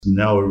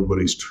Now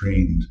everybody's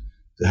trained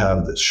to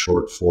have this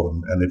short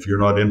form. And if you're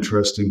not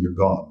interesting, you're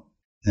gone.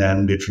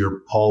 And if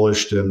you're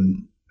polished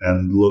and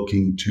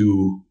looking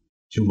too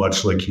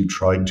much like you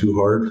tried too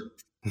hard,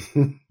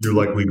 you're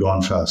likely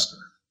gone faster.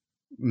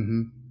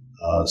 Mm-hmm.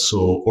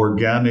 So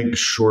organic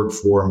short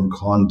form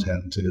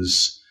content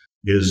is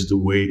the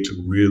way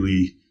to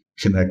really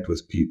connect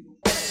with people.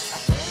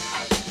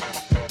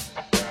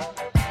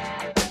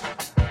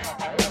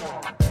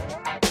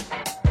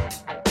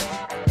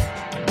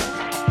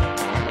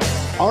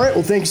 All right.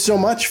 Well, thank you so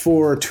much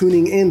for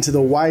tuning in to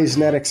the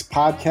Wisenetics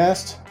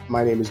podcast.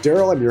 My name is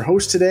Daryl. I'm your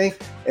host today.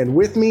 And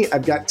with me,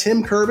 I've got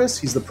Tim Kurbis.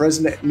 He's the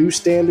president at New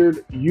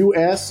Standard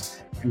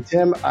US. And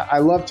Tim, I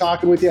love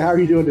talking with you. How are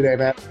you doing today,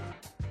 man?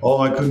 Oh,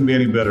 I couldn't be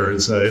any better.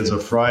 It's a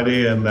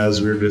Friday, and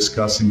as we were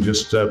discussing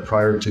just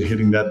prior to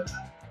hitting that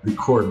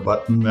record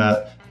button,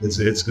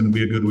 it's going to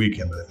be a good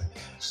weekend, I think.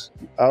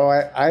 Oh,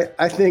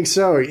 I think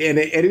so. And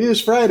it is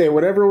Friday.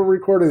 Whenever we're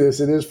recording this,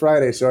 it is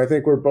Friday. So I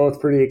think we're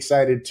both pretty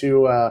excited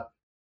to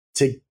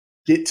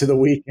get to the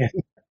weekend.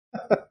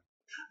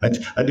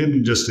 I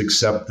didn't just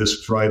accept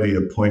this Friday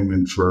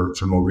appointment for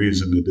no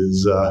reason. It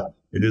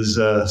is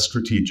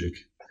strategic.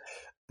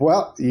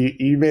 Well,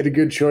 you made a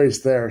good choice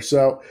there.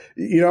 So,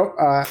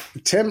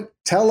 Tim,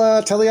 tell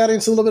the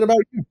audience a little bit about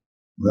you.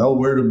 Well,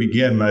 where to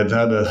begin? I've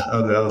had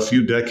a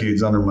few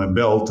decades under my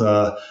belt.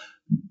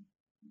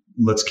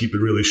 Let's keep it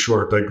really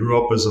short. I grew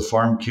up as a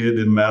farm kid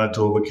in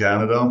Manitoba,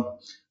 Canada.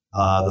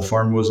 The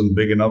farm wasn't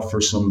big enough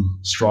for some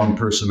strong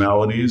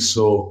personalities,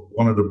 so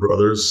one of the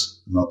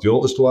brothers, not the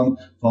oldest one,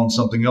 found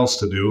something else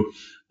to do.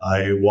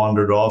 I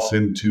wandered off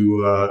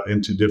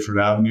into different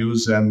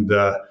avenues and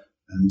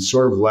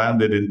sort of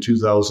landed in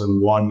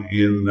 2001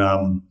 in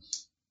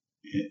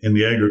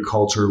the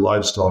agriculture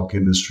livestock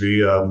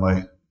industry.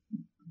 My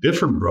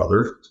different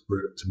brother,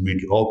 to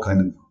make it all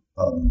kind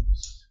of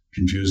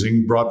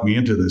confusing, brought me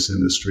into this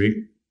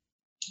industry,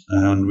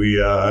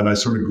 and I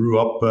sort of grew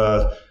up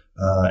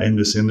in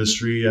this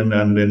industry, and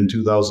then in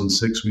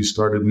 2006 we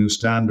started New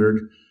Standard,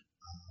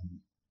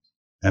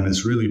 and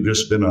it's really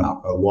just been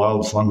a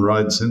wild, fun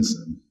ride since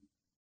then.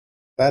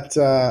 That's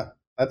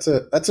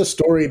a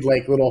storied,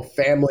 like, little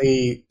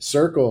family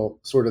circle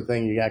sort of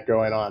thing you got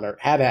going on, or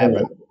had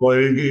happened. Well,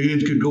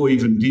 it could go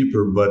even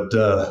deeper, but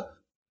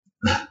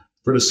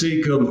for the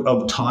sake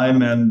of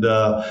time and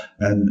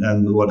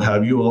what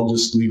have you, I'll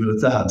just leave it at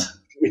that.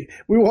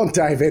 We won't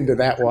dive into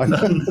that one.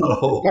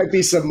 No. Might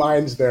be some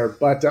minds there,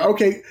 but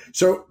okay.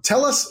 So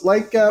tell us,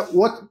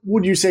 what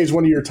would you say is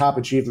one of your top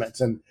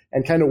achievements, and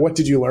kind of what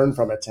did you learn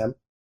from it, Tim?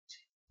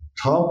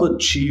 Top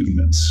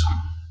achievements.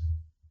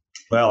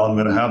 Well, I'm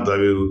going to have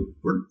to.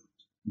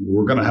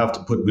 We're going to have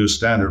to put New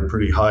Standard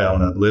pretty high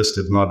on that list,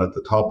 if not at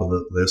the top of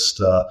the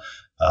list.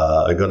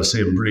 I got to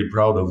say, I'm pretty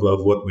proud of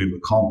what we've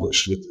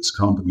accomplished with this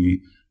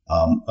company.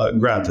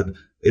 Granted,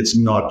 it's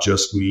not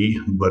just me,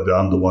 but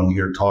I'm the one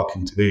here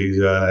talking today.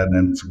 And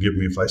then forgive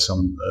me if I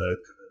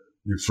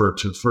refer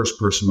to the first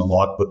person a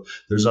lot, but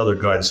there's other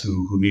guys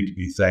who need to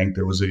be thanked.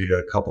 There was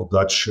a couple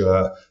Dutch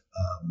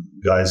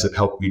guys that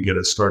helped me get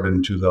it started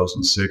in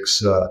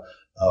 2006.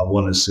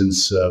 One has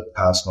since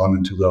passed on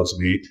in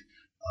 2008.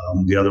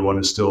 The other one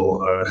is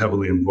still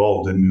heavily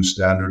involved in New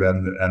Standard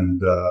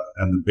and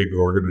the bigger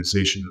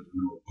organization that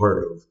we're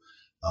part of.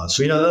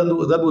 So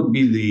that would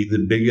be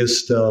the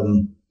biggest.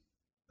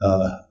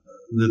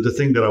 The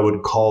thing that I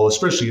would call,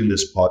 especially in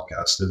this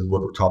podcast, is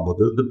what we're talking about,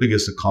 the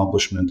biggest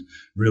accomplishment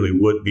really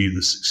would be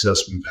the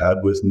success we've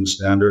had with New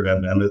Standard,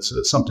 and it's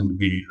something that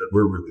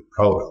we're really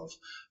proud of,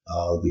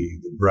 the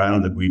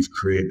brand that we've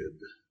created,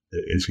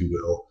 if you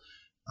will.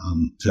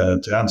 To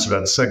answer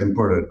that second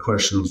part of the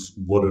question of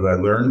what did I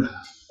learn,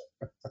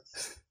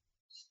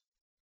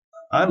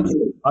 I'm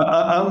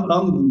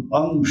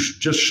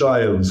just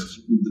shy of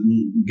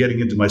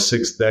getting into my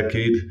sixth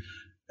decade,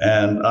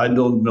 and I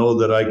don't know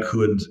that I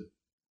could.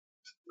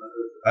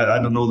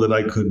 I don't know that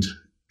I could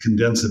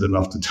condense it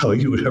enough to tell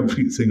you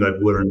everything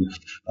I've learned.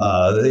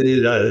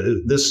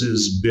 This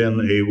has been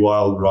a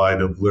wild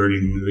ride of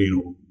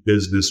learning,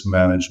 business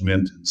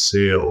management and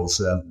sales,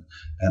 and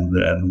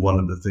one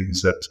of the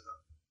things that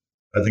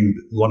I've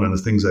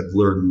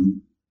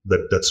learned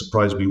that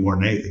surprised me more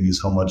than anything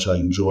is how much I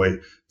enjoy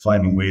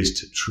finding ways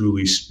to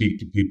truly speak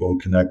to people and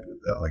connect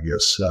with them, I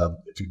guess,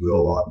 if you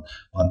will,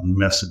 on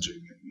messaging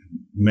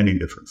in many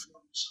different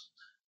forms.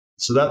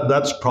 So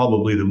that's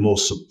probably the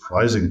most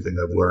surprising thing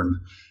I've learned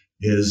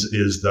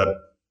is that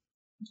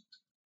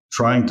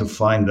trying to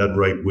find that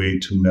right way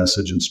to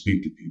message and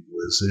speak to people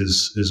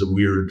is a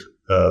weird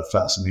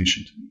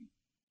fascination to me.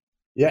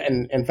 Yeah,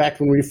 and in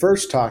fact, when we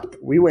first talked,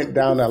 we went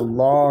down a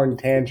long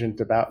tangent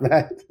about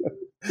that.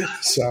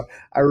 So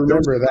I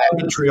remember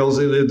that. Trails.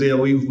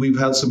 We've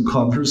had some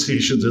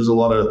conversations. There's a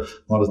lot of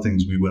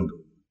things we went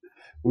over.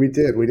 We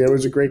did. It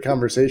was a great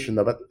conversation,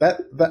 though. But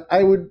that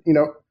I would,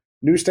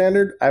 New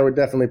Standard, I would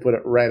definitely put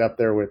it right up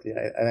there with you.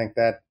 I think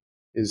that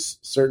is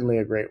certainly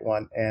a great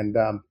one. And,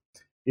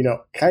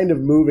 kind of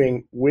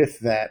moving with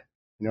that,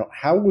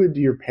 how would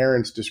your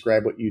parents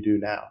describe what you do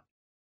now?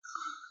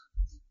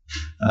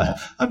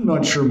 I'm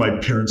not sure my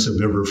parents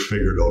have ever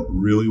figured out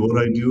really what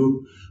I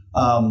do.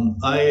 In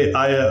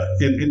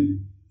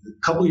a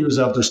couple of years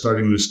after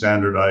starting New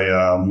Standard,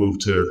 I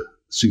moved to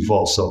Sioux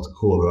Falls, South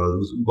Dakota. It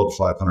was about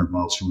 500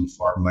 miles from the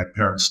farm. My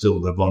parents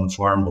still live on the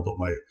farm, although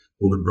my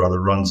older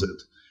brother runs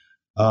it.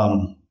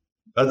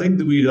 I think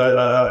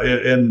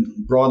that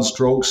in broad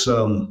strokes,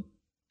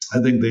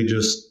 I think they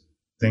just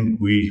think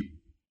we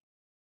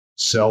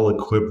sell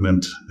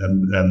equipment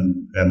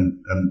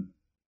and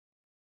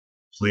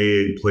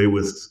play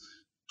with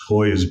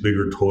toys,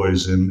 bigger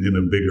toys in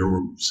a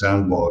bigger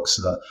sandbox.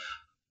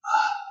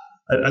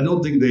 I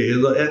don't think they,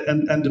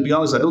 and to be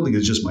honest, I don't think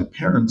it's just my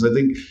parents. I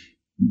think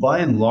by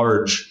and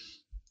large,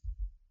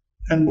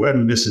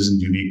 and this isn't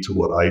unique to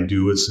what I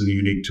do, it's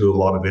unique to a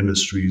lot of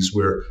industries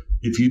where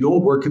if you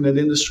don't work in that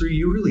industry,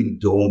 you really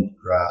don't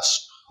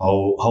grasp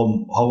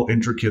how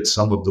intricate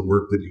some of the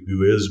work that you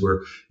do is,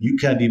 where you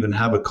can't even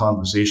have a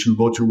conversation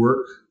about your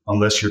work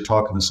unless you're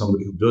talking to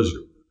somebody who does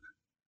your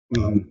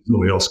work.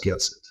 Nobody else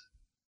gets it.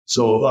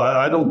 So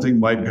I don't think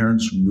my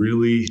parents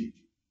really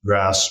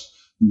grasp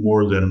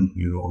more than,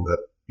 that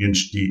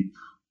inch deep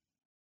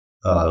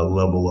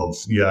level of,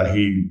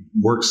 he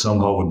works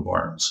somehow in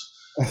barns.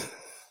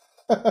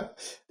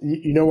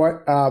 You know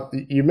what?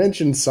 You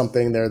mentioned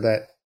something there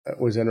that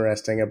was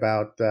interesting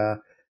about,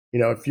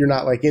 if you're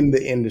not like in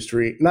the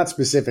industry, not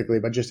specifically,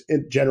 but just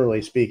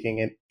generally speaking,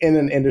 in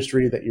an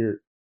industry that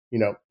you're,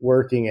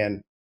 working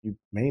in, you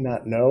may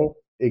not know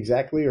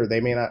exactly, or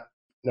they may not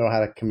know how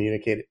to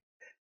communicate it.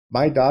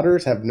 My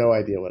daughters have no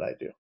idea what I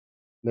do.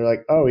 They're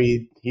like, oh,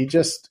 he's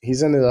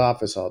in his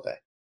office all day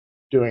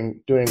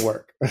doing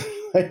work.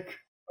 Like,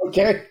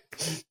 okay,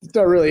 it's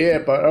not really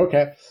it, but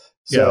okay.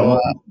 So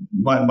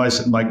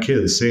my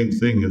kids, same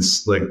thing.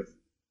 It's like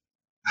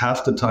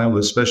half the time,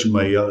 especially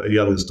my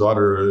youngest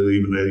daughter,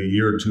 even a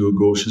year or two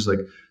ago, she's like,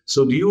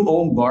 so do you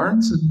own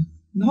barns? And,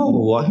 no,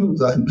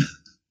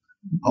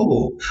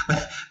 no.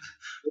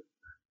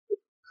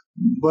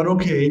 But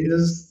okay,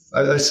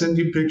 I send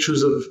you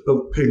pictures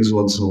of pigs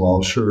once in a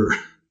while, sure.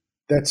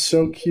 That's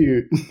so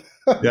cute.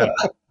 Yeah.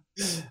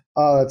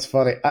 Oh, that's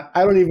funny.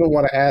 I don't even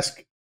want to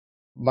ask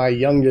my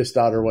youngest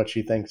daughter what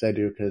she thinks I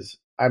do, because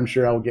I'm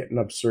sure I'll get an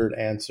absurd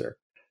answer.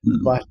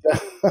 But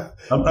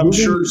I'm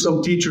sure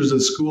some teachers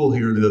at school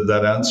hear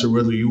that answer,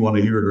 whether you want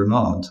to hear it or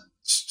not.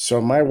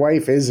 So my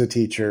wife is a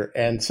teacher,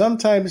 and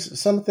sometimes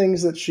some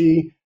things that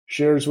she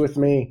shares with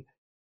me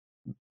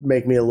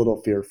make me a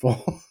little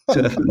fearful.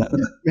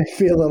 Make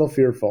me a little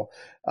fearful.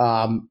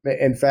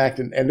 In fact,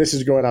 and this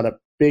is going on a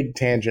big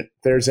tangent,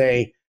 there's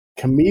a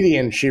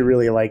comedian she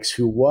really likes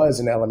who was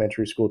an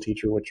elementary school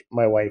teacher, which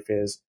my wife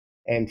is,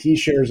 and he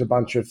shares a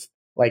bunch of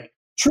like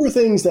true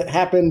things that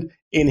happened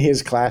in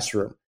his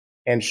classroom,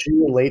 and she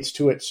relates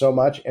to it so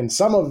much. And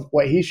some of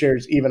what he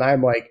shares, even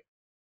I'm like,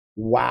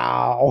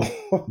 wow.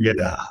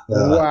 Yeah.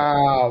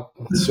 Wow.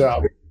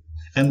 So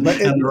and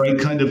the right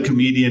kind of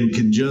comedian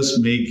can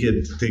just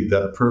take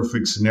that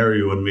perfect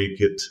scenario and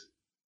make it,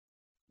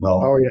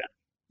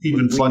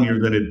 even funnier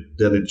than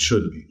it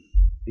should be.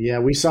 Yeah,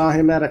 we saw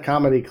him at a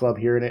comedy club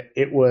here, and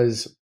it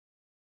was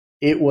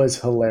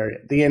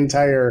hilarious.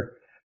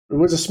 It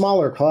was a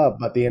smaller club,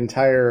 but the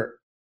entire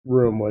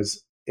room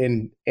was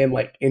in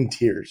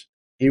tears.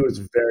 He was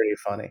very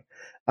funny.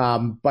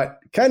 But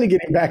kind of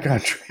getting back on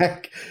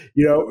track,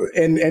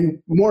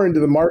 and more into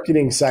the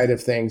marketing side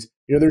of things,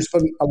 there's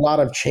been a lot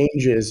of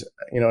changes,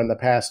 in the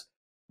past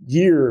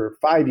year,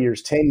 5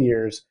 years, 10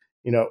 years.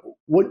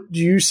 What do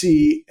you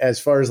see as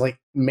far as like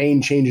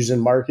main changes in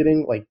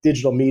marketing, like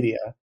digital media?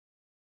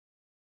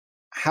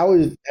 How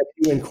have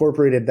you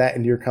incorporated that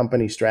into your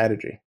company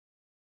strategy?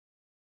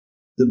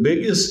 The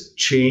biggest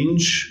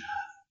change,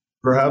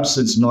 perhaps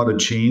it's not a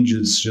change,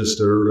 it's just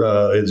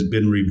it's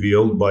been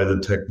revealed by the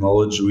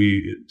technology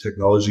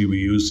we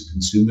use to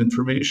consume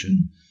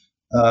information.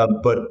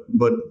 But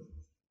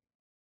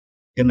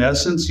in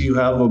essence, you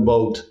have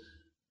about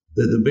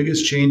the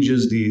biggest change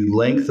is the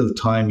length of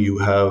time you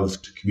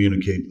have to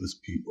communicate with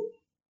people,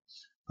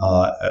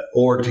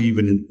 or to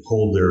even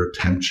hold their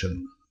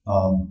attention.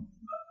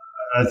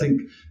 I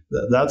think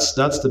that's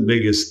the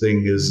biggest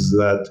thing, is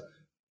that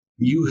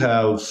you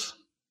have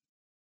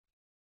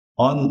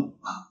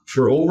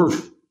for over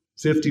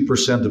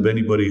 50% of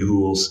anybody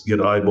who will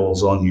get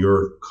eyeballs on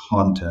your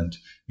content,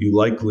 you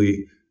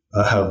likely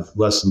have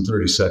less than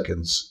 30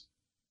 seconds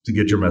to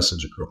get your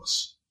message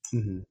across.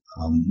 Mm-hmm.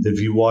 If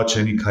you watch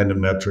any kind of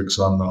metrics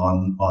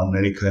on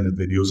any kind of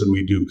videos, and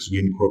we do, because we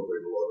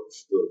incorporate a lot of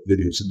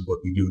videos into what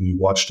we do, and you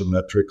watch the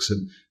metrics,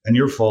 and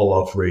your fall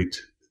off rate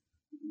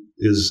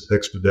is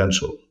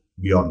exponential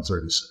beyond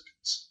 30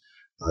 seconds.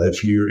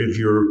 If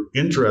you're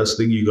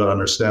interesting, you got to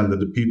understand that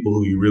the people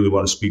who you really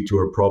want to speak to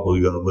are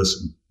probably going to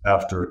listen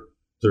after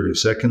 30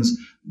 seconds,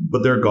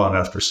 but they're gone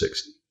after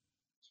 60.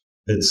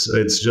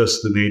 It's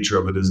just the nature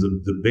of it. Is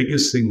the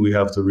biggest thing we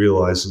have to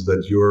realize is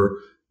that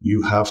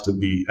you have to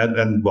be,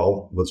 and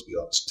let's be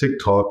honest,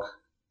 TikTok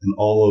and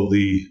all of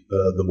the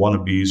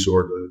wannabes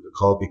or the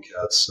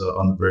copycats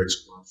on the various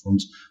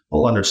platforms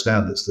all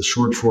understand this. The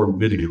short form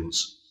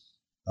videos.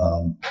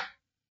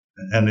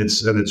 and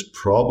it's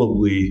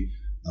probably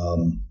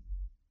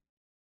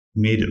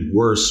made it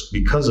worse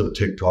because of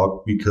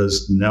TikTok,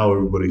 because now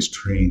everybody's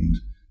trained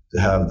to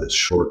have this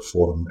short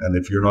form, and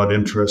if you're not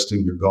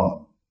interesting, you're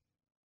gone.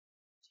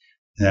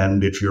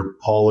 And if you're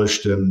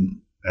polished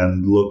and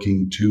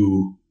looking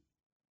too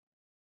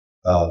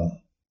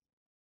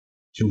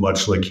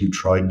much like you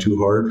tried too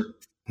hard,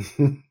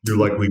 you're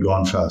likely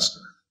gone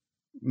faster.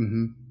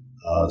 Mm-hmm.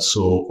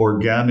 So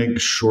organic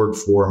short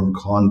form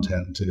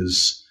content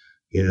is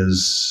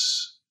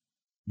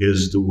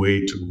the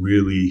way to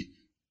really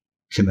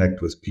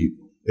connect with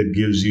people. It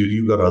gives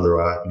you've got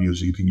other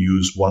avenues you can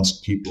use once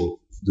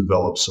people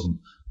develop some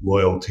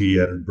loyalty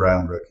and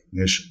brand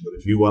recognition. But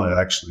if you want to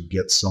actually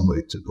get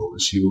somebody to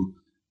notice you,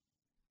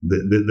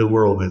 the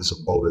world is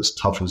about as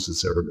tough as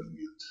it's ever going to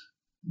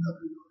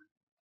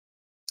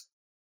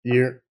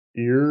get.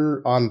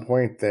 You're on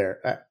point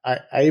there.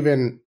 I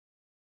even,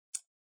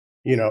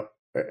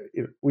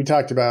 we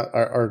talked about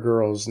our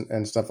girls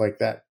and stuff like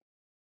that.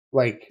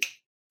 Like,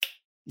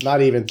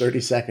 not even 30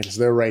 seconds,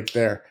 they're right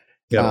there.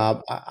 Yeah.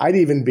 I'd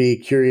even be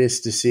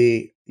curious to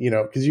see,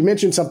 because you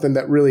mentioned something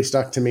that really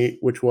stuck to me,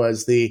 which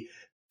was the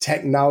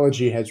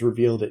technology has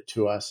revealed it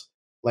to us.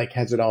 Like,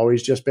 has it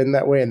always just been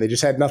that way? And they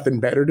just had nothing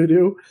better to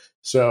do.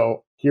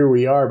 So here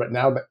we are. But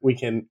now that we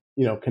can,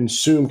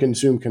 consume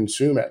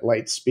at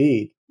light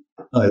speed.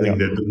 I think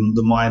that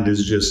the mind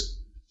is just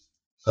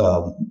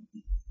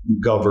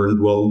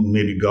governed,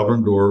 maybe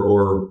governed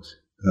or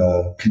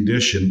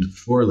conditioned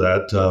for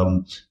that.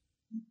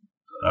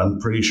 I'm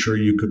pretty sure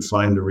you could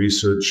find the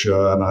research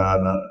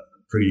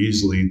pretty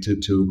easily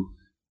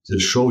to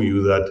show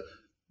you that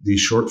these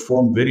short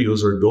form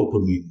videos are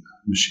dopamine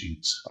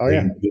machines. Oh,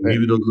 yeah. They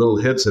give you those little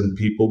hits and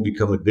people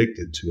become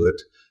addicted to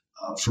it.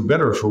 For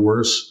better or for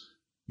worse,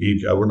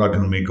 we're not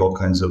going to make all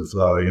kinds of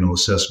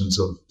assessments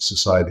of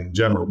society in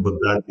general, but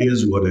that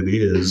is what it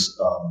is.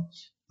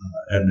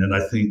 And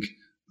I think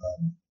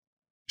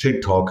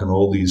TikTok and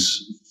all the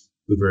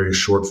very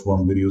short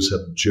form videos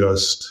have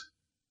just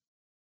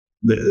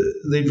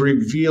they've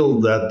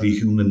revealed that the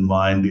human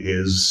mind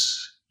is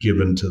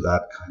given to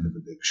that kind of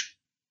addiction.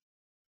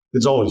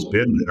 It's always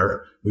been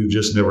there. We've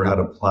just never had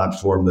a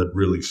platform that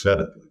really fed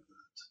it like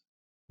that.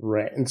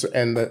 Right.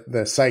 And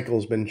the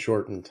cycle's been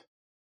shortened.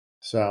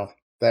 So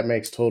that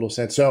makes total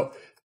sense. So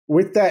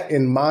with that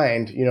in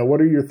mind, what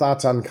are your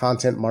thoughts on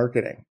content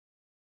marketing?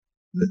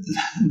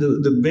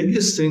 The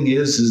biggest thing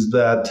is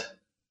that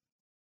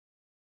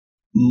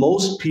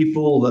most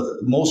people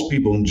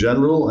in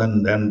general,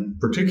 and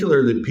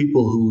particularly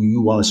people who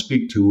you want to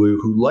speak to,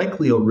 who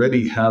likely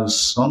already have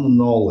some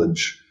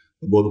knowledge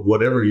about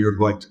whatever you're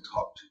going to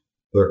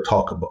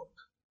talk about.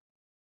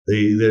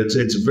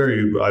 It's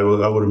very. I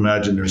would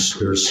imagine there's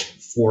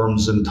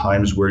forums and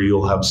times where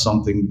you'll have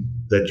something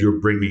that you're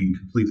bringing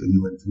completely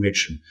new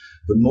information.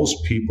 But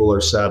most people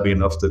are savvy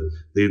enough that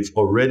they've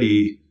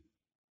already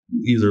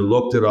either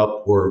looked it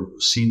up or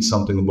seen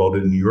something about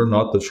it, and you're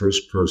not the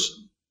first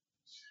person.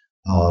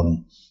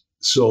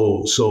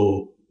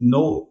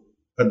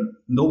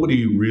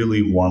 Nobody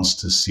really wants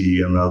to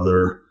see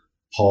another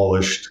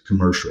polished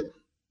commercial.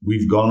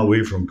 We've gone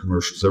away from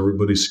commercials.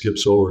 Everybody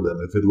skips over them.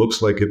 If it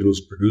looks like it was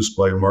produced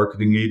by a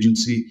marketing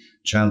agency,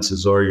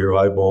 chances are your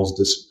eyeballs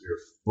disappear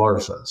far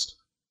faster.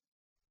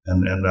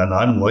 And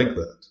I'm like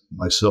that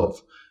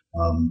myself.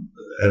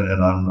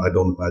 I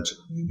don't imagine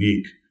I'm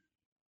unique.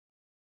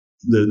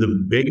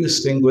 The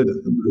biggest thing with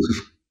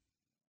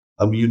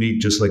I'm unique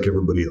just like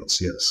everybody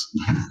else, yes.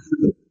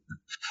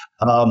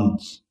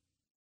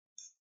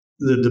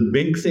 The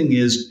big thing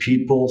is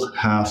people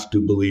have to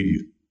believe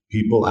you.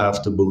 People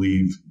have to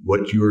believe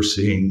what you're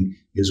seeing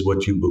is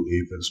what you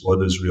believe is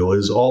what is real.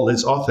 It's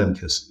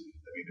authenticity.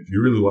 I mean, if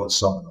you really want to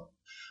sum it up.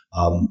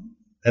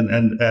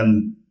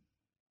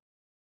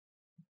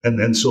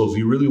 And so if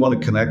you really want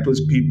to connect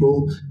with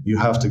people, you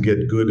have to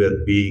get good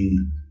at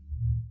being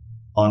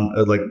on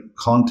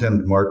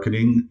content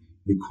marketing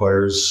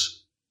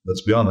requires,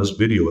 let's be honest,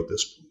 video at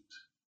this point.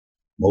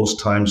 Most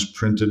times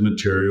printed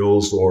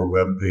materials or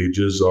web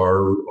pages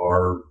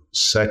are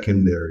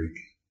secondary.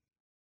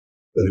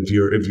 But if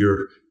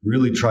you're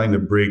really trying to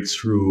break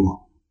through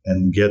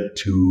and get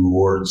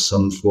towards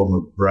some form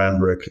of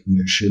brand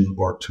recognition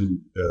or to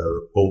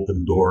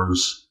open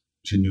doors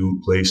to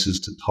new places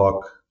to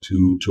talk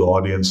to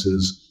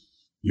audiences,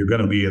 you're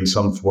going to be in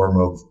some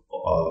form of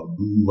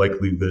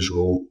likely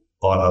visual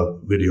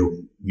video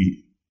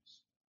medium.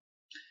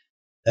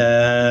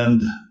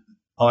 And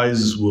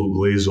eyes will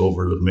glaze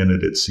over the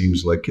minute it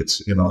seems like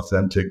it's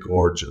inauthentic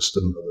or just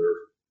another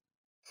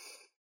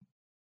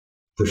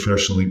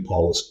professionally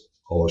polished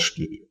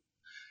video.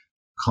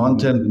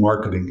 Content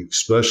marketing,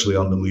 especially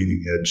on the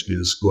leading edge,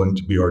 is going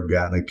to be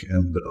organic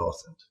and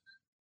authentic.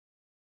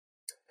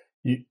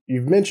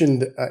 You've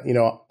mentioned,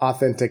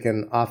 authentic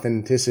and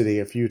authenticity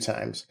a few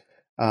times.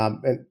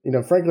 And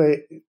frankly,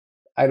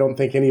 I don't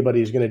think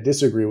anybody's going to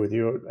disagree with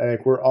you. I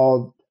think we're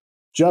all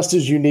just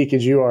as unique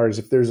as you are. As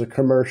if there's a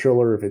commercial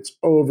or if it's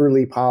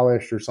overly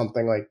polished or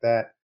something like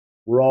that,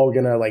 we're all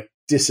going to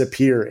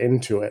disappear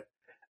into it.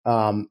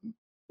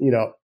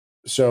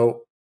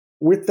 So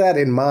with that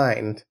in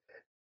mind,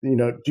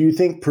 do you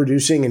think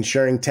producing and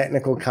sharing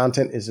technical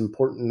content is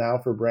important now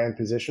for brand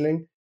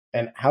positioning?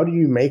 And how do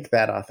you make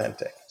that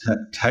authentic?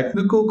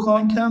 Technical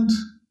content?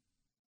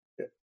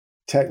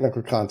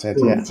 Technical content,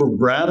 yeah. For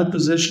brand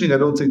positioning, I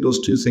don't think those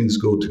two things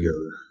go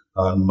together.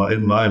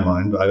 In my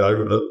mind,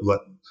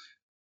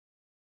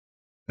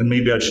 and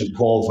maybe I should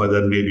qualify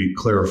that, maybe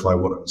clarify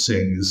what I'm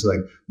saying is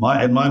like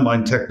in my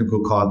mind,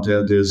 technical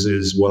content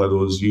is one of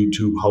those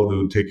YouTube how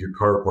to take your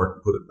car apart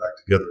and put it back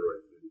together,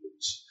 right?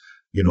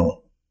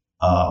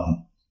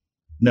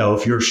 Now,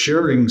 if you're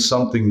sharing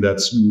something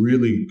that's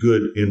really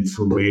good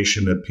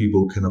information that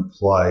people can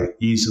apply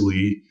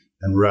easily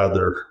and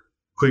rather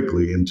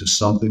quickly into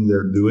something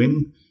they're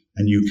doing,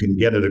 and you can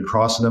get it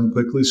across to them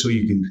quickly, so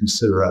you can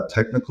consider that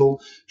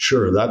technical.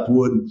 Sure, that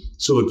would.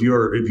 So if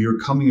you're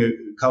coming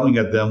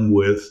at them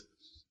with,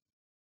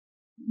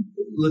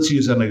 let's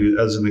use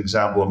as an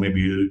example,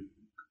 maybe a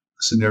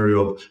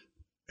scenario of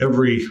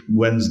every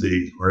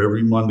Wednesday or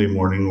every Monday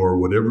morning or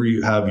whatever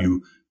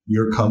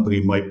your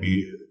company might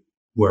be,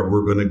 where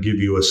we're going to give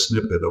you a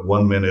snippet of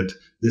 1 minute.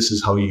 This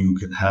is how you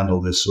can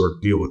handle this or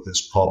deal with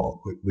this problem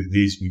quickly.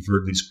 We've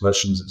heard these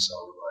questions and so.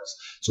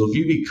 So if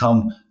you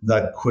become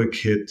that quick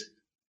hit,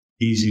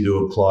 easy to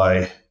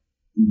apply,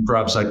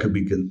 perhaps that could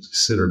be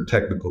considered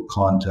technical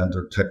content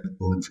or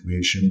technical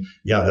information.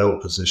 Yeah, that will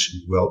position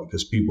you well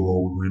because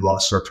people will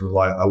start to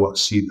rely. I want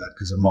to see that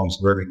because I'm always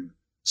learning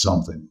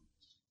something.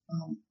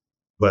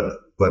 But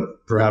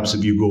perhaps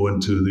if you go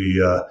into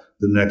the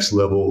next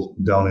level,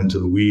 down into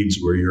the weeds,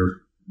 where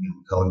you're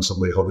telling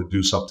somebody how to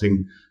do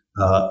something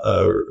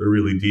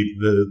really deep,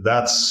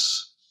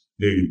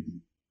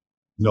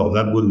 no,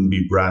 that wouldn't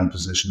be brand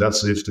position.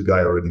 That's if the guy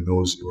already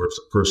knows you or if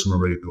the person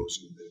already knows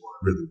you. They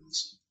really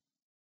wants,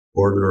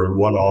 or they're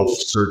one-off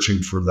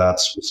searching for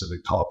that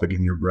specific topic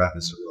and your brand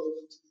is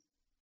irrelevant.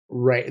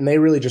 Right. And they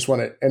really just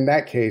want to, in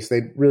that case,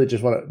 they really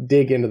just want to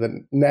dig into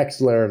the next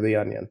layer of the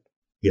onion.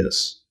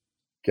 Yes.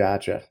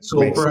 Gotcha.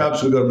 So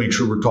perhaps we've got to make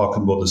sure we're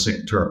talking about the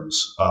same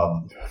terms.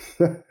 When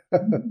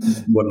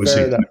we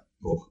say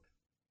technical.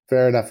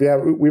 Fair enough. Yeah,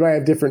 we might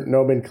have different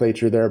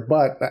nomenclature there,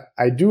 but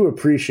I do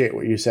appreciate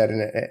what you said,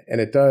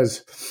 and it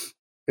does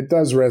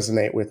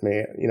resonate with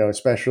me.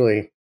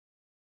 especially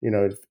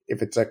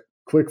if it's a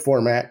quick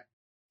format,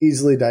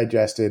 easily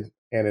digested,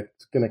 and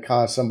it's going to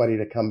cause somebody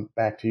to come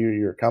back to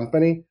your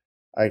company.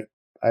 I'd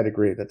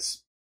agree.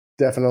 That's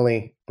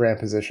definitely brand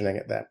positioning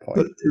at that point.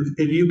 But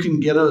if you can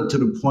get it to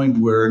the point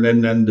where, and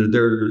then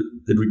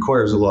it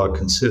requires a lot of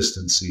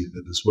consistency in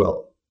it as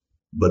well.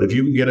 But if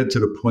you can get it to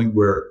the point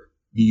where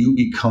you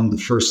become the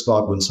first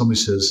thought when somebody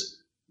says,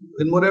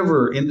 in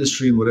whatever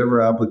industry, in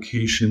whatever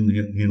application,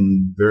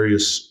 in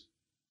various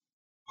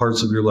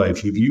parts of your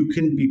life, if you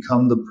can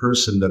become the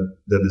person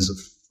that is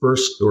the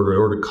first,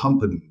 or the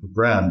company, the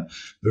brand,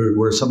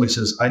 where somebody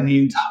says, I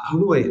can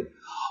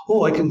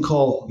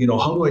call,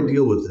 how do I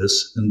deal with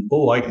this? And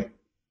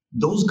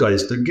those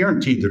guys, they're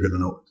guaranteed they're going to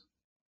know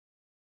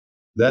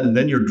it.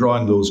 Then you're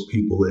drawing those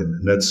people in.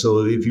 And that's,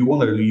 so if you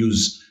want to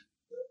use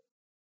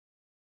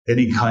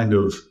any kind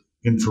of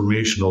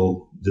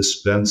informational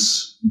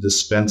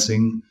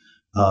dispensing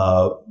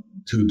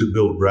to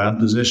build brand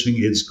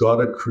positioning, it's got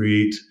to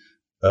create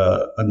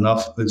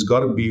enough. It's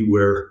got to be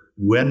where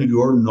when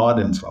you're not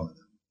in front of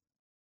them,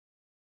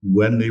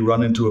 when they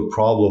run into a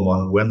problem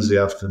on Wednesday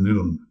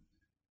afternoon,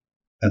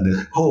 and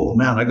they, oh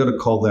man, I got to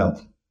call them.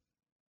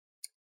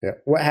 Yeah.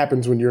 What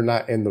happens when you're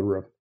not in the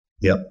room?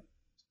 Yep.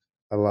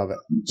 I love it.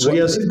 So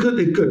yes, it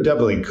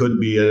definitely could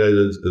be.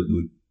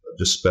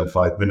 Just spent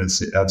 5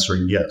 minutes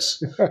answering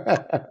yes.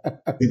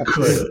 It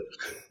could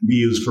be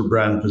used for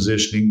brand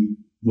positioning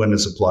when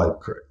it's applied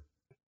correct.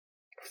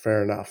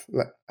 Fair enough.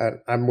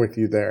 I'm with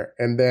you there.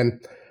 And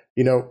then,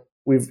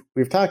 we've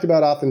talked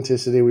about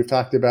authenticity. We've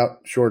talked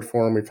about short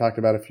form. We've talked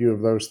about a few of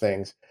those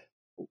things.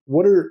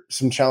 What are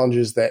some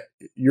challenges that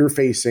you're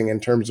facing in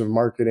terms of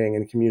marketing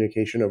and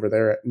communication over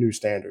there at New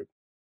Standard?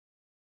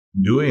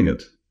 Doing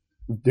it.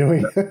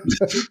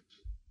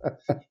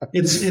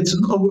 It's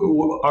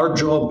our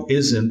job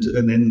isn't,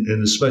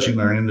 and especially in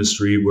our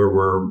industry where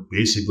we're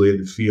basically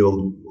in the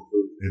field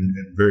in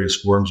various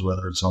forms,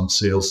 whether it's on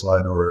sales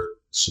side or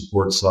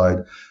support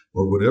side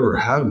or whatever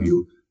have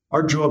you,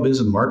 our job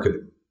isn't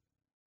marketing.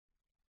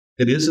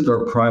 It isn't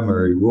our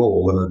primary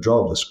role in our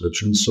job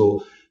description.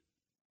 So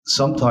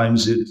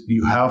sometimes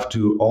you have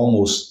to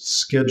almost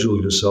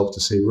schedule yourself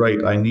to say,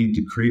 right, I need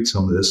to create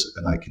some of this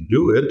and I can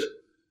do it,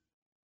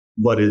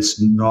 but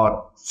it's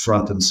not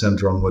front and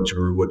center on what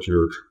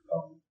you're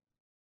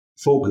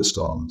focused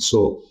on.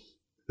 So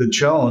the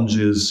challenge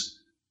is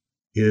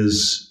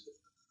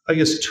I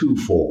guess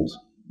twofold.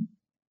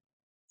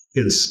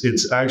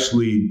 It's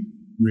actually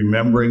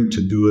remembering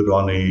to do it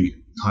on a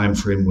time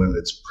frame when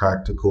it's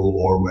practical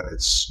or when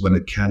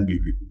it can be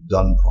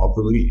done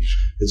properly.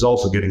 It's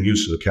also getting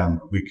used to the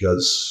camera,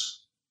 because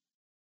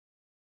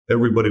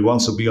everybody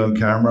wants to be on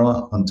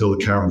camera until the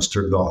camera's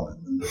turned on,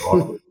 and they're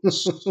awkward.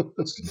 That's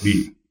the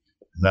beat.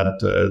 And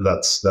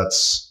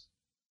that's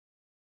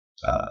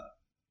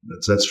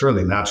That's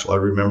fairly natural. I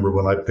remember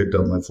when I picked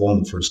up my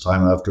phone the first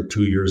time after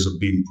 2 years of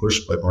being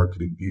pushed by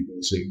marketing people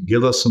and saying,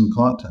 give us some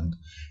content.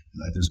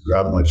 And I just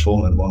grabbed my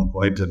phone at one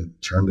point and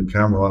turned the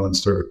camera on and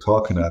started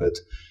talking at it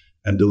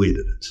and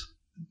deleted it.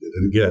 Did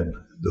it again,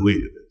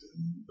 deleted it.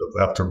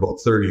 And after about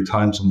 30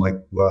 times, I'm like,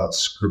 wow,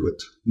 screw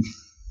it.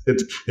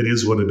 It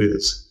is what it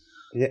is.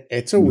 Yeah,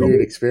 it's a weird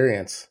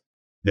experience.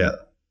 Yeah.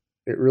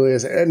 It really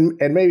is. And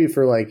maybe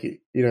for like,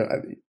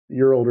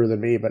 you're older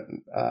than me, but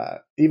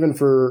even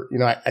for,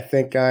 I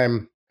think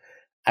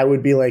I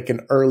would be like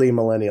an early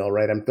millennial,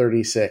 right? I'm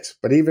 36.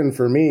 But even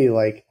for me,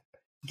 like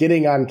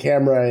getting on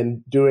camera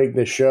and doing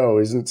the show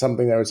isn't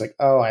something that I was like,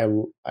 oh,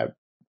 I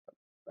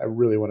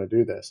really want to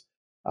do this.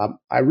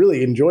 I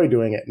really enjoy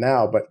doing it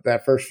now, but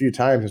that first few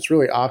times, it's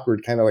really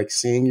awkward, kind of like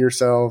seeing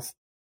yourself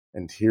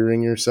and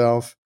hearing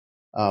yourself.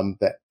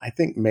 That I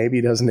think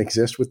maybe doesn't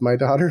exist with my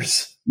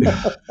daughters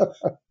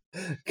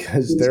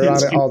because they're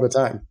on it all the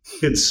time.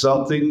 It's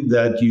something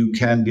that you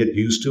can get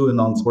used to, and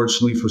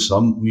unfortunately for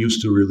some,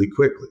 used to really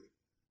quickly.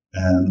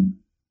 And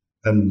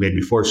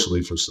maybe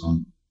fortunately for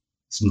some,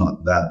 it's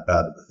not that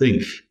bad of a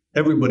thing.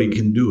 Everybody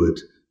can do it,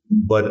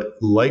 but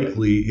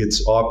likely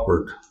it's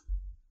awkward.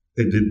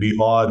 It'd be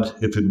odd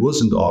if it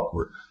wasn't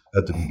awkward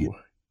at the beginning.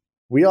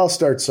 We all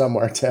start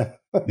somewhere, Tim.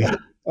 Yeah.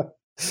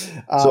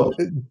 So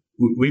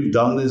we've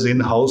done this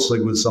in-house,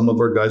 like with some of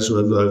our guys who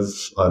have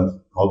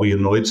probably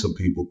annoyed some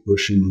people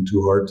pushing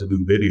too hard to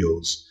do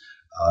videos.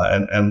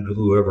 And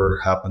whoever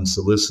happens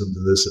to listen to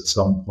this at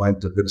some point,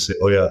 they're going to say,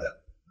 oh yeah,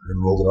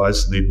 and roll their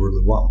eyes and they were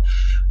the one.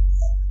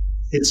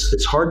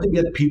 It's hard to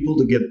get people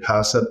to get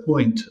past that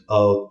point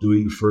of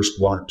doing the first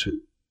one or two.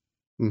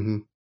 Mm-hmm.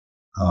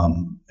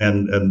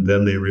 And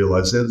then they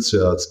realize it's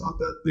not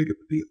that big of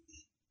a deal.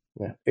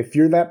 Yeah. If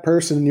you're that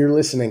person and you're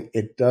listening,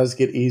 it does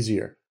get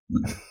easier.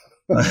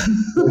 I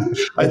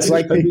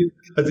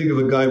think of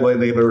a guy by the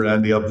name of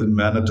Randy up in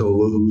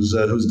Manitoba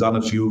who's done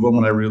a few of them,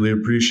 and I really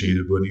appreciate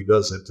it when he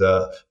does it.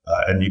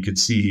 And you can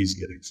see he's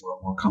getting far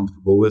more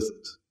comfortable with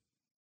it.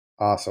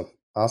 Awesome.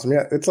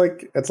 Yeah, it's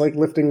like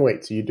lifting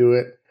weights. You do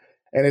it,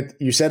 and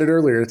you said it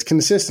earlier. It's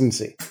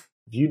consistency. If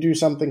you do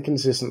something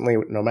consistently,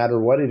 no matter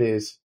what it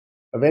is,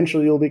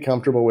 eventually you'll be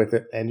comfortable with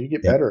it, and you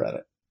get better at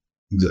it.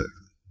 Exactly.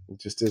 It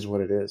just is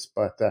what it is.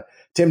 But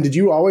Tim, did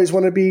you always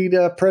want to be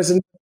the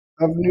president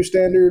of New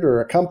Standard or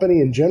a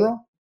company in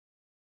general?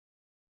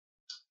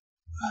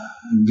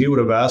 If you would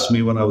have asked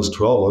me when I was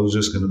 12, I was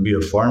just going to be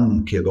a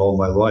farm kid all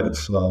my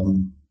life.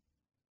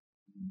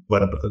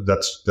 But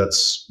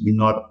that's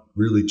not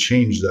really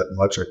changed that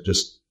much. I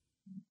just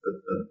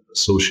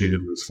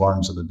associated with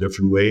farms in a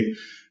different way.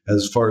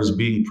 As far as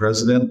being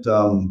president,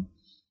 I'm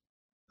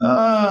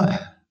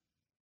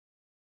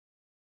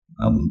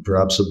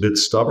perhaps a bit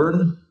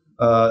stubborn,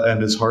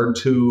 and it's hard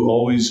to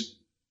always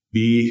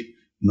be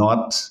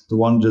not the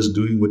one just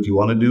doing what you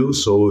want to do.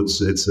 So it's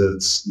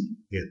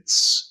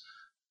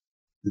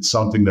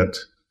something that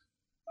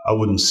I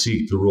wouldn't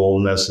seek the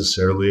role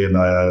necessarily, and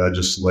I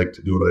just like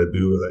to do what I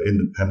do.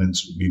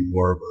 Independence would be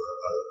more of a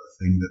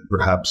thing that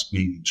perhaps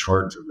being in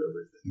charge of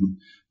everything.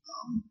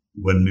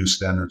 When New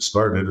Standard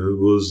started, it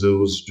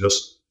was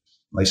just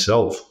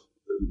myself,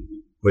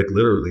 quite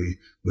literally,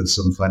 with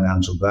some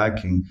financial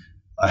backing.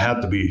 I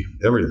had to be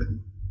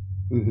everything.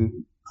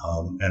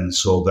 Mm-hmm. And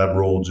so that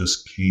role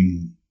just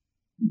came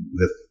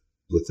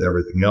with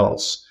everything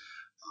else.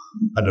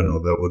 I don't know,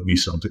 that would be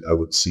something I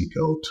would seek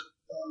out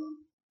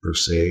per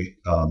se.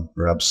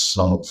 Perhaps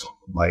some of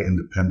my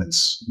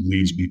independence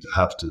leads me to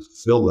have to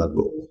fill that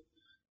role.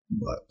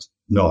 But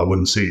no, I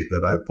wouldn't say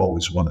that I've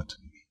always wanted to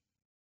be.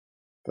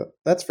 But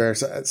that's fair.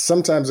 So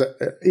sometimes,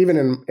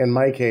 even in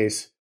my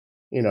case,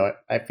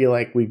 I feel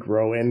like we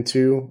grow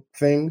into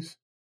things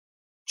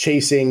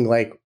chasing,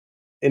 like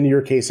in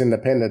your case,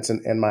 independence,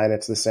 and in mine,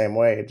 it's the same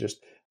way. Just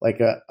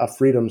like a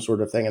freedom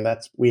sort of thing. And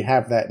we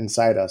have that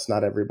inside us.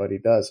 Not everybody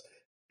does.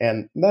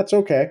 And that's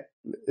okay.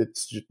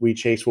 We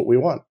chase what we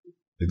want.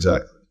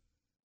 Exactly.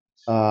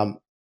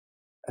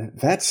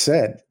 That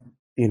said,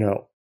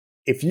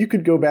 if you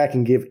could go back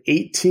and give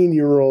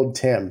 18-year-old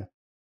Tim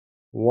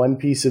one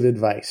piece of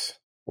advice,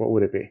 what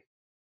would it be?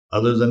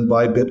 Other than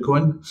buy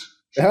Bitcoin?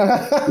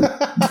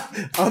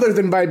 Other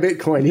than buy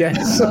Bitcoin,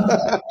 yes.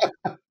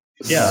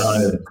 Yeah,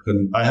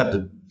 I had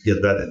to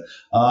get that in.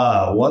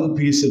 One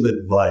piece of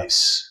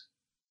advice.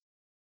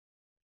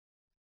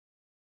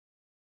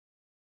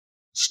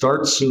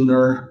 Start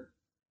sooner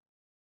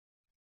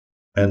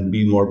and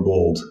be more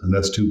bold. And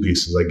that's two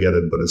pieces. I get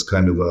it, but it's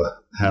kind of a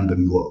hand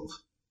in glove.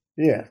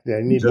 Yeah,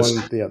 you need one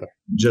or the other.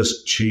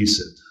 Just chase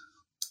it.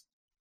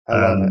 I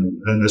love it.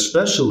 And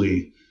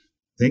especially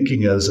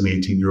thinking as an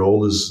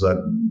 18-year-old is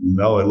that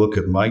now I look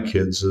at my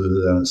kids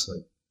and it's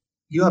like,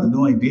 you have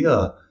no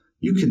idea.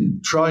 You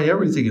can try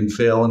everything and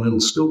fail and it'll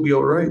still be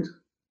all right.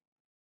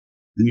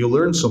 And you'll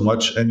learn so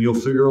much and you'll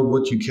figure out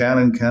what you can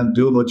and can't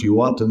do and what you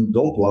want and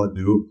don't want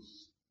to do.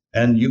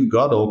 And you've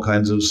got all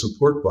kinds of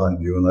support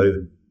behind you.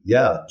 And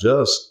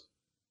just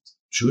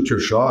shoot your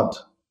shot.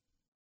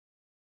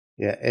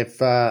 Yeah,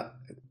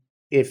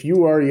 if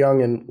you are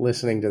young and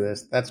listening to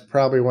this, that's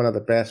probably one of the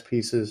best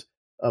pieces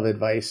of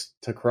advice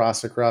to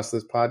cross across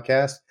this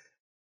podcast.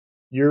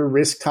 Your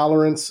risk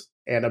tolerance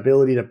and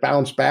ability to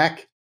bounce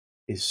back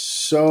is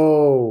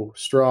so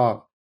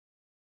strong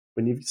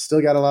when you've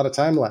still got a lot of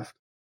time left.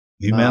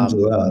 Amen to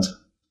that.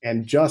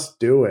 And just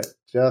do it.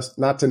 Just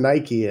not to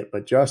Nike it,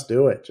 but just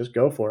do it. Just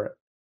go for it.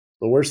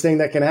 The worst thing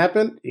that can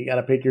happen, you got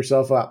to pick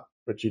yourself up,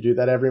 but you do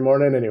that every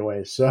morning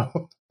anyway. So,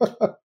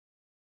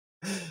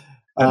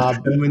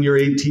 and when you're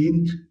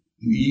 18,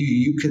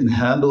 you can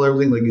handle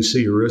everything. Like you say,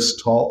 your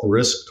risk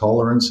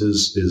tolerance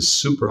is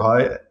super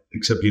high,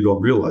 except you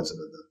don't realize it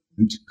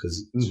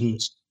because it's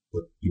just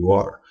what you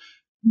are.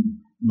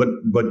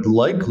 But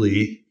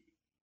likely,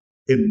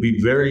 it'd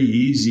be very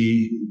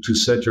easy to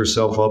set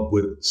yourself up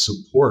with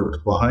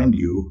support behind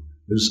you.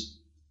 There's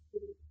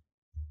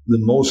the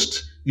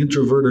most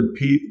introverted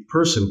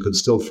person could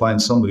still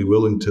find somebody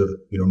willing to,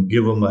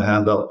 give them a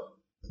hand up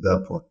at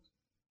that point.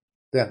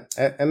 Yeah.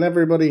 And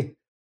everybody,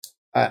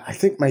 I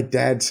think my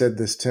dad said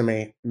this to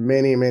me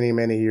many, many,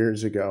 many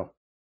years ago.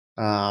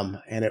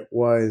 And it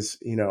was,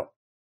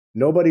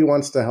 nobody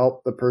wants to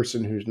help the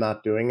person who's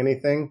not doing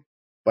anything,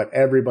 but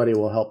everybody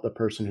will help the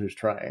person who's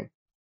trying.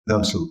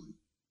 Absolutely.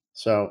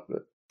 So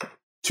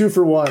 2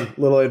 for 1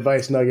 little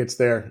advice nuggets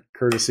there,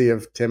 courtesy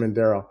of Tim and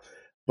Daryl.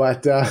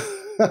 But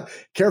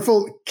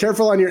careful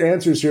on your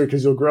answers here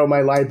because you'll grow my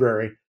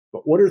library.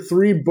 But what are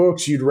 3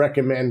 books you'd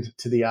recommend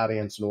to the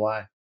audience and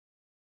why?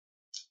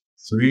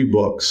 3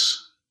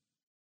 books.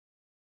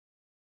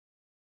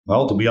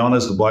 Well, to be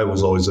honest, the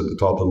Bible's always at the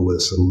top of the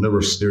list. It'll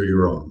never steer you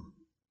wrong.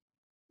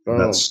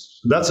 Oh.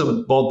 That's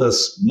about the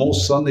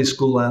most Sunday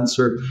school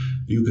answer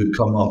you could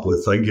come up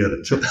with. I get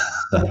it.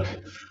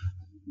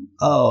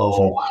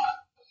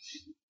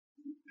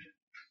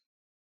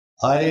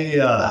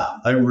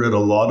 I read a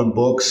lot of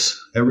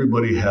books.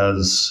 Everybody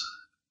has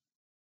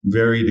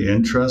varied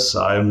interests.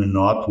 I'm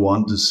not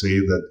one to say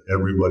that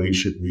everybody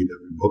should read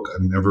every book.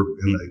 I've never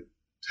been a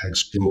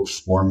textbook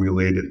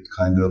formulated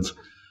kind of.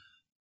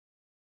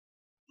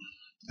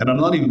 And I'm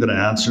not even going to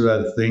answer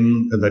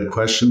that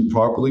question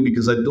properly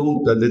because I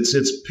don't. It's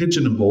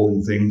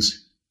pigeonholing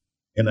things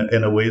in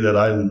a way that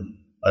I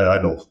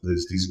know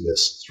there's these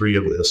lists, 3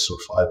 of lists or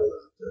 5 of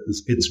that.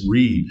 It's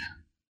read.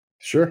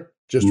 Sure,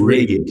 just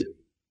read.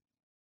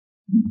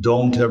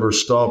 Don't ever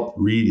stop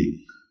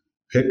reading.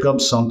 Pick up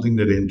something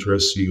that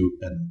interests you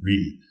and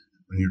read.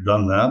 When you're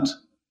done that,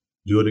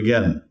 do it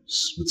again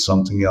with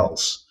something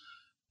else.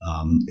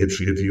 If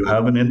you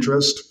have an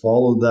interest,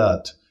 follow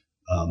that.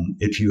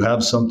 If you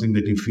have something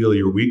that you feel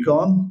you're weak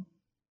on,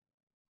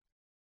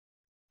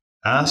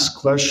 ask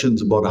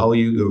questions about how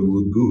you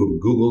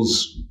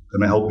Google's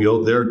going to help you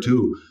out there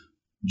too.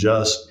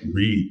 Just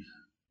read.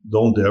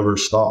 Don't ever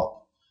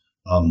stop.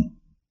 And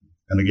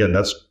again,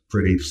 that's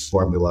pretty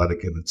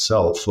formulaic in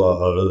itself,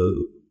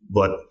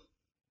 but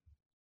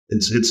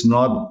it's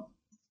not.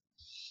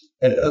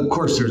 Of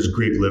course, there's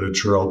great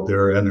literature out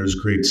there, and there's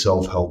great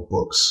self-help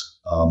books.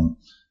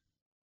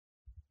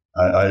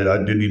 I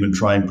didn't even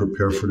try and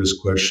prepare for this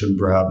question,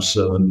 perhaps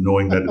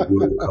knowing that it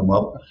would have come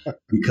up,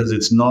 because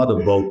it's not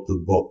about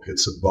the book.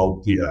 It's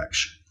about the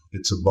action.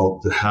 It's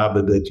about the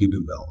habit that you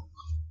develop.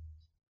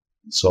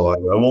 So I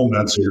won't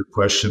answer your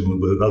question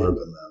with other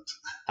than that.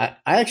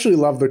 I actually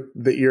love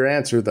your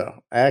answer,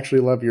 though. I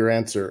actually love your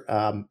answer.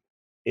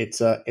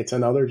 It's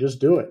another just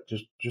do it.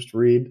 Just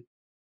read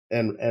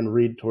and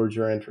read towards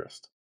your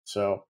interest.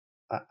 So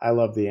I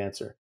love the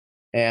answer.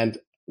 And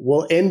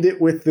we'll end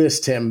it with this,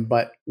 Tim,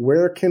 but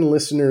where can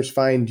listeners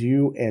find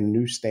you and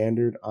New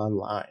Standard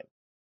online?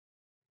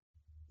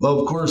 Well,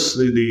 of course,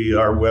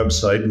 our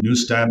website,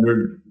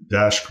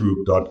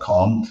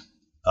 newstandard-group.com.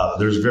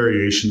 There's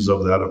variations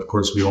of that. Of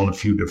course, we own a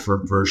few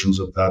different versions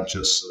of that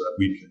just so that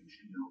we can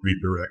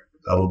redirect.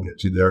 That'll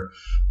get you there.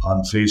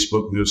 On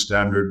Facebook, New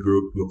Standard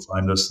Group, you'll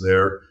find us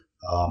there.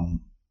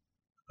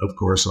 Of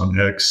course, on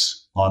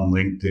X, on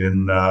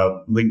LinkedIn.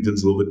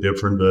 LinkedIn's a little bit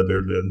different.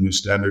 They're the New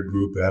Standard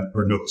Group.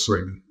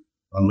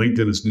 On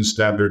LinkedIn, it's New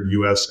Standard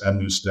US and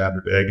New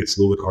Standard Ag. It's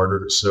a little bit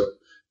harder to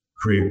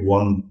create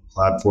one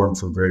platform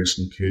for various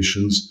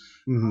locations.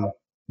 Mm-hmm.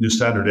 New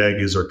Standard Ag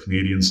is our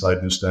Canadian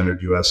side. New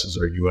Standard US is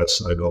our US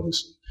side,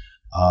 obviously.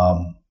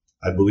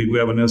 I believe we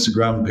have an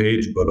Instagram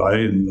page, but I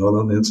am not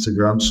on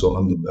Instagram, so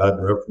I'm the bad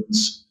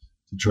reference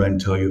to try and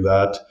tell you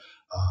that.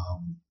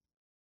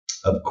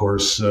 Of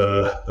course,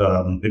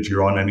 if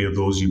you're on any of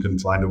those, you can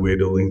find a way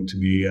to link to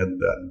me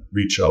and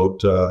reach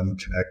out and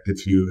connect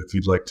if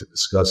you'd like to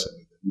discuss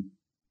anything.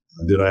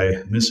 Did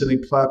I miss any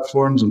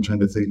platforms? I'm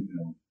trying to think.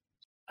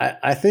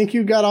 I think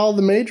you got all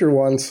the major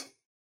ones.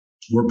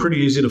 We're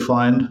pretty easy to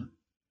find.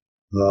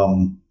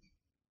 I'm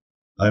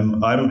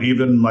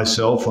even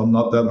myself. I'm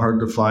not that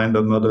hard to find.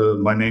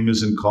 My name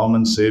isn't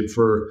common, save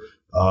for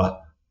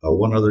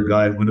one other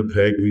guy in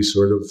Winnipeg. We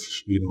sort of,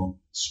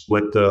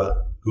 split the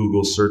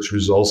Google search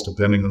results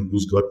depending on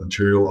who's got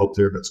material out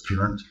there that's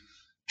current.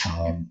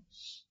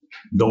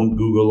 Don't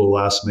Google a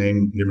last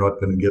name. You're not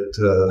going to get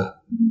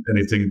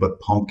anything but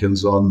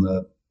pumpkins on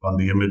the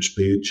image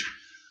page.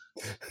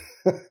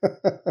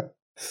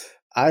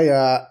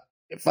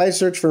 If I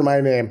search for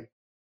my name,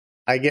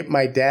 I get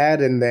my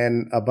dad and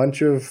then a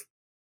bunch of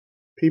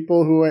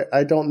people who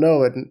I don't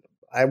know, and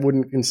I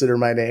wouldn't consider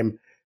my name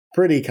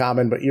pretty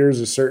common, but yours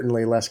is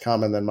certainly less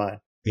common than mine.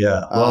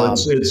 Yeah, well,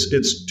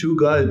 it's two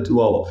guys.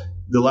 Well,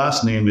 the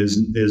last name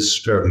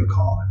is fairly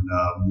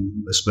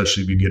common,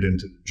 especially if you get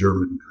into the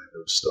German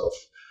kind of stuff.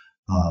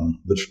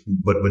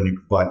 But when you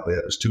combine,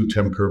 there's two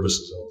Tim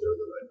Kurbises out there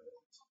that I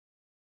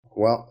know.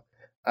 Well,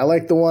 I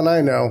like the one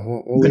I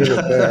know. We'll leave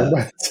it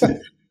there.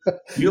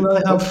 You and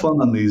I have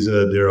fun on these,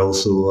 Daryl.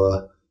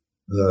 So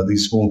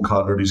these phone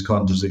calls or these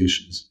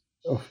conversations.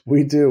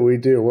 We do.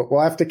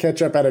 We'll have to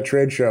catch up at a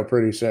trade show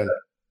pretty soon.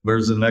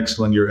 Where's the next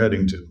one you're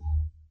heading to?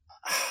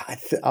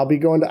 I'll be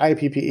going to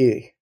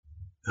IPPE.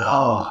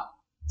 Oh,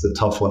 it's a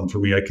tough one for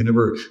me.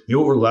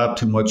 You overlap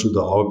too much with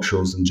the hog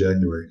shows in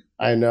January.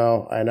 I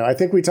know. I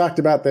think we talked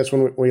about this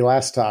when we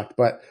last talked,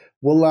 but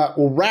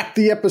we'll wrap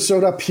the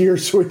episode up here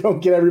so we don't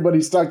get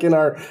everybody stuck in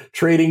our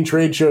trading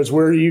trade shows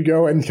where you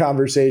go in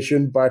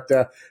conversation. But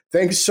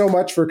thanks so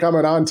much for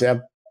coming on,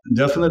 Tim.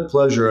 Definite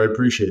pleasure. I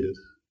appreciate it.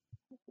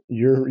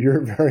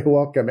 You're very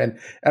welcome. And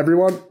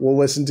everyone, we'll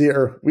listen to you,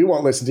 or we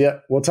won't listen to you.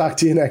 We'll talk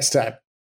to you next time.